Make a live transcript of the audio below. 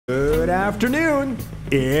afternoon.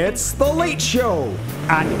 It's The Late Show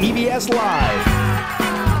on EBS Live.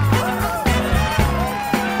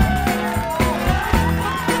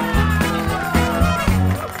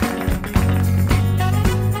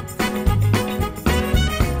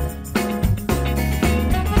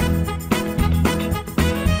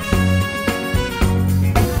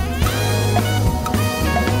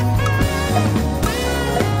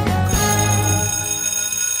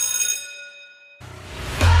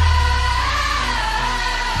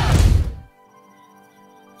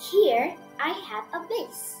 Here I have a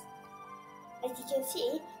vase. As you can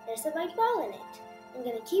see, there's a white ball in it. I'm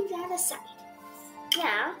gonna keep that aside.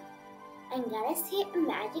 Now, I'm gonna say a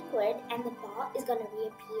magic word and the ball is gonna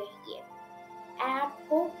reappear here.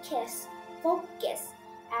 Focus, focus,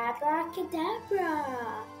 abracadabra.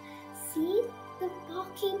 See, the ball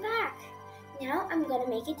came back. Now I'm gonna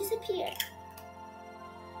make it disappear.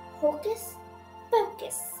 Hocus,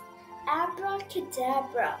 focus,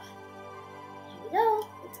 abracadabra. Here we go,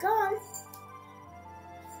 it's gone.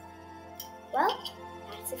 Well,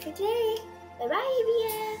 that's it for today. Bye-bye,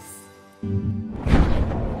 EBS.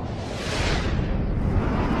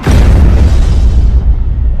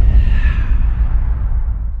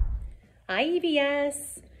 Hi,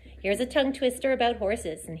 EBS. Here's a tongue twister about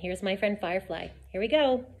horses, and here's my friend Firefly. Here we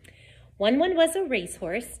go. 1-1 was a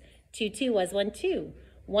racehorse, 2-2 was 1-2.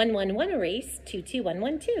 1-1 won a race, 2-2 won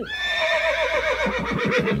 1-2.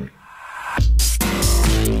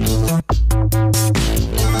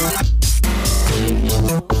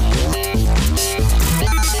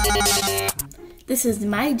 This is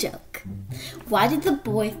my joke. Why did the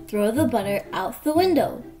boy throw the butter out the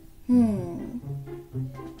window?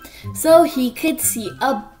 So he could see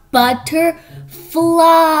a butterfly.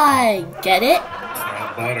 Get it? It's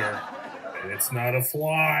not butter. And it's not a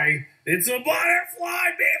fly. It's a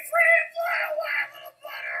butterfly. Be free and fly away, little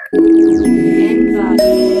butter.